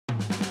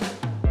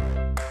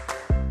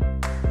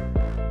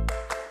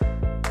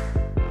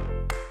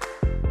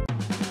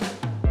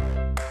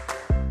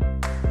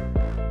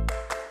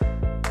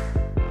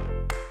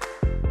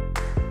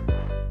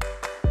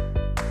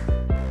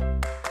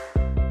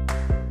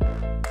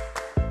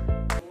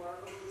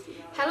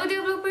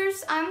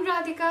developers, I'm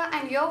Radhika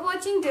and you're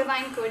watching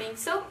Divine Coding.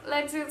 So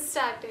let's get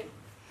started.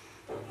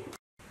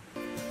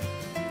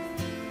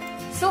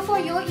 So for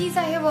your ease,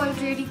 I have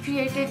already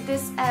created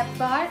this app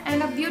bar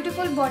and a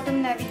beautiful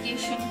bottom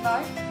navigation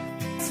bar.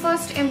 Let's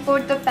first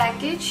import the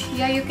package.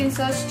 Here you can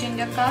search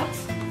Tinder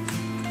Cards.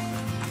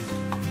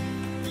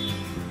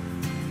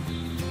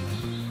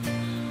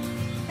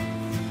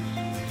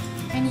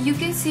 And you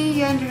can see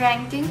here in the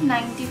ranking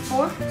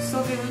 94,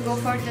 so we will go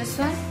for this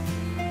one.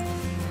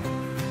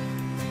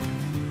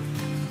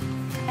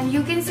 And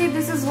you can see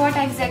this is what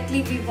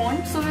exactly we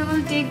want, so we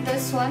will take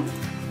this one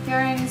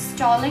here in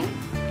installing.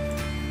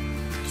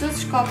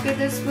 Just copy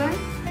this one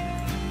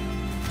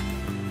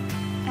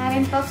and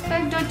in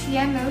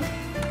perspect.yml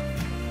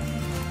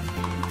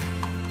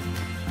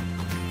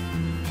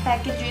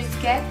packages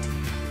get,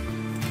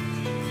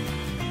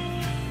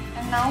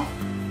 and now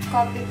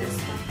copy this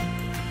one.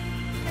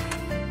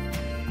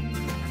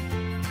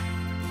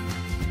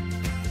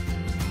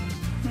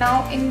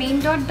 Now in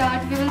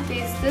main.dart we will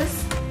paste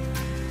this,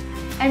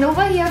 and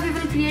over here we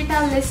will create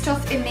our list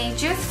of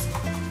images.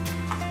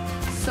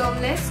 So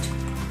list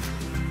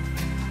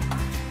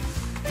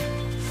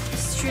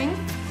string,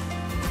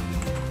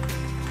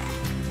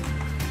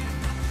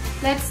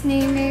 let's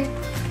name it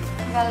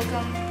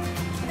welcome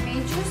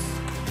images.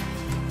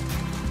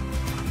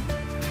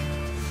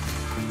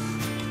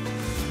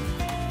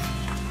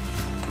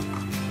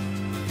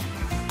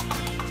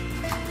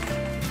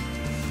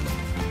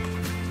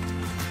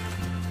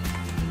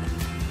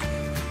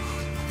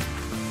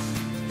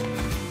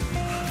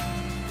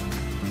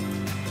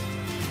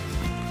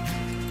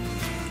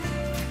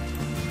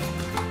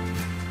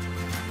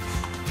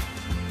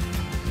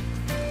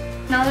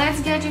 Now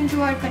let's get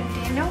into our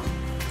container.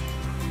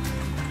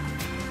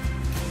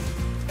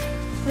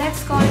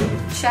 Let's call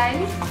it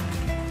child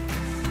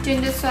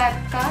Tinder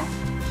Swipe Card.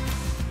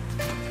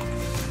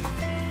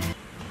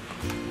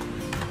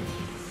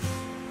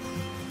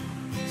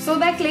 So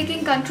by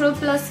clicking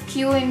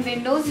Ctrl+Q in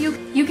Windows,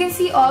 you can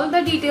see all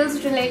the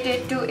details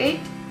related to it.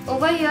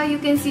 Over here you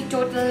can see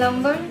total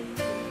number,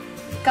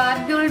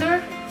 card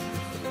builder,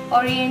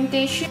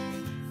 orientation.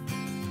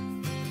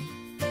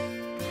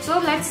 So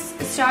let's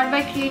start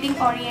by creating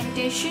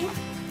orientation.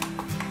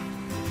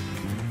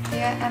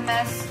 Here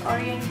MS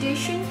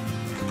orientation.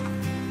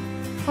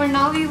 For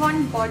now we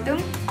want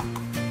bottom.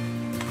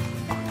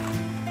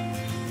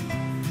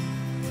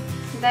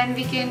 Then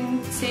we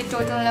can say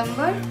total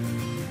number.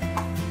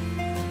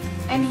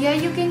 And here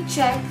you can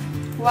check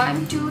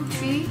 1, 2,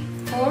 3,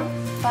 4,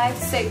 5,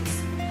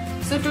 6.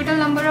 So total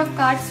number of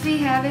cards we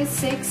have is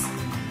 6.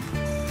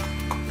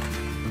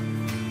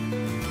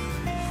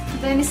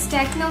 Then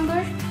stack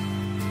number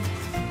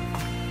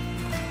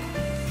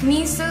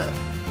means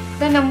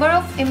the number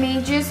of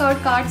images or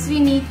cards we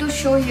need to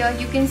show here.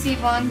 You can see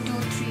 1, 2,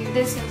 3.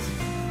 This is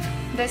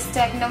the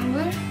stack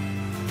number.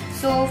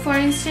 So for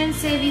instance,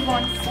 say we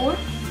want 4.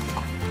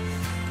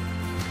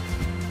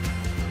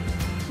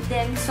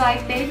 Then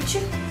swipe edge.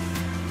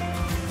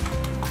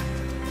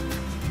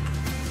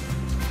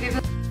 We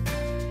will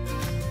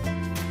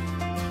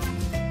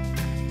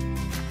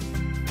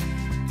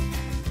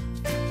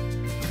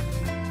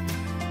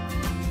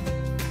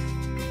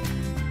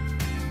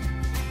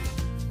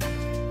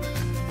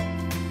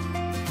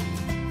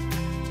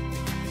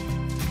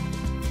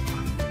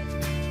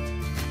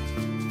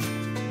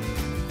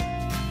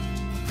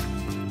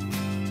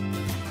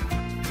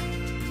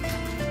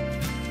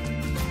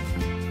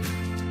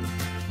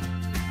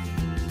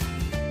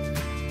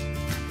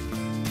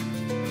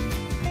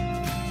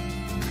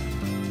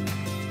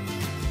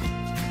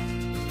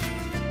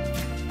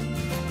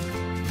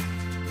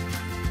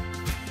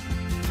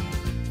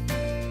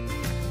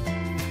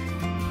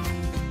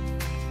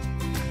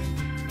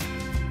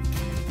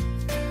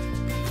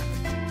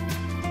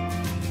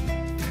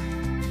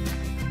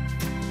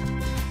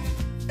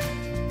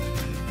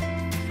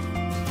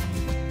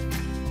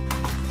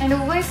and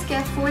over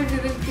scaffold we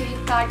will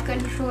create card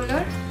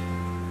controller.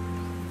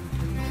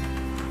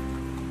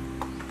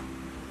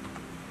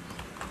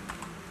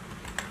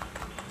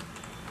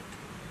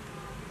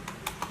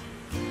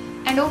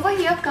 And over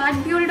here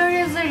card builder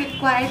is a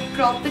required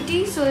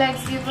property, so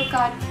let's give a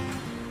card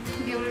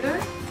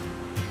builder.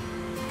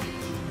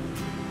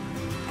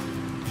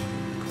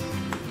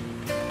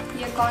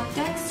 Here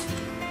context,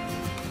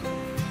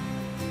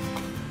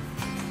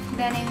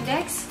 then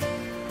index.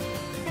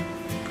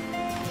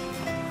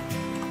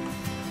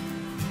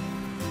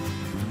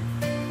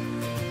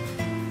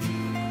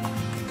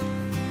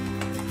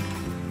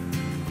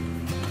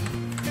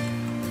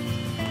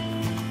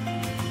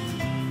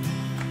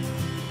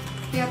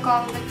 Here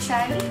call the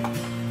child,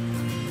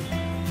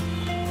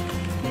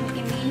 then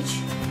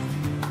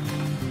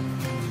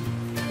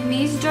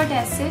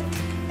image.asset,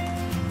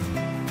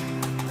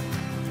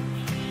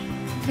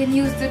 then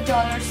use the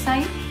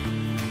 $sign,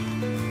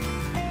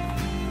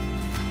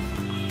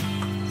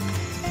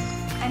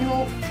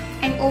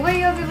 and over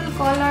here we will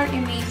call our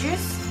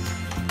images,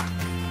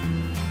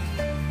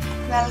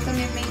 welcome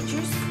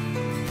images,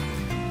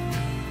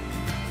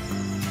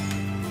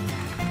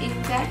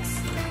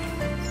 index,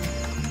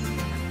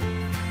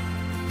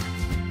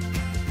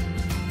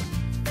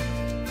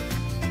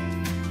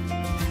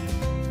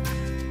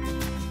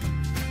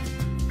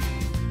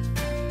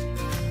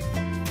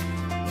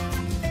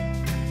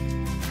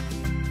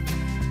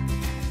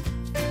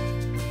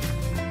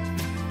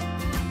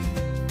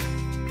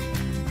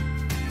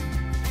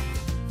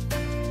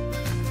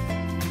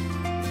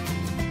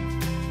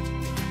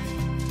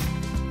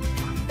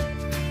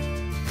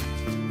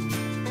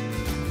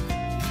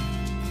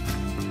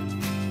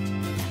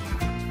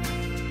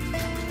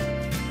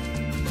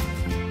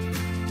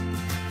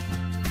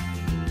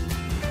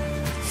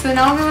 So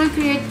now we will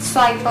create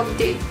swipe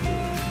update.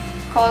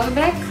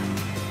 Callback.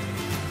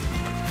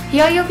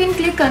 Here you can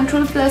click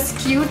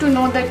Ctrl+Q to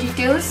know the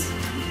details.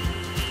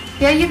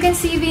 Here you can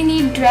see we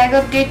need drag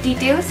update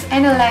details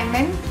and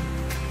alignment.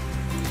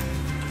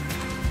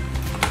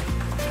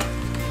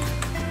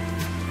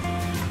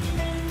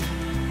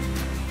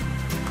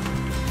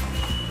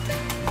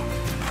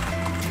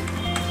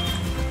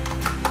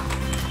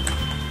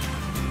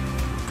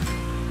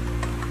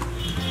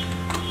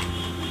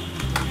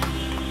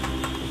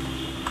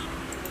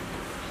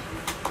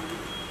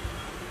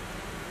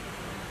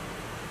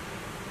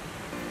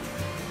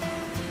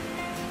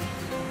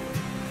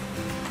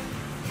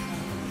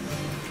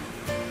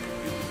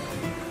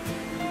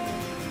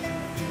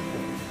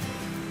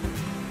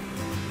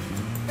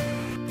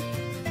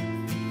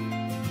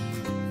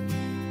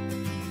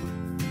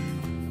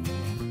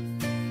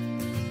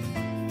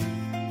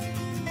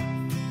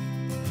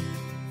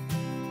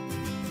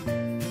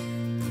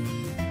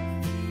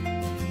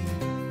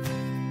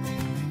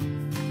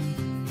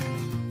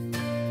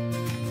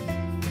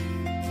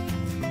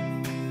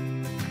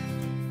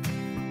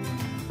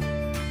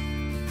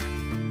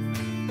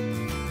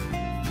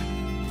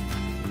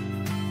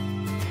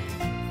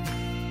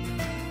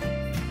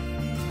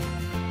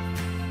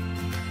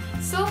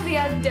 So we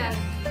are done.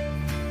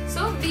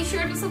 So be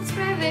sure to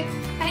subscribe it.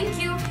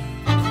 Thank you.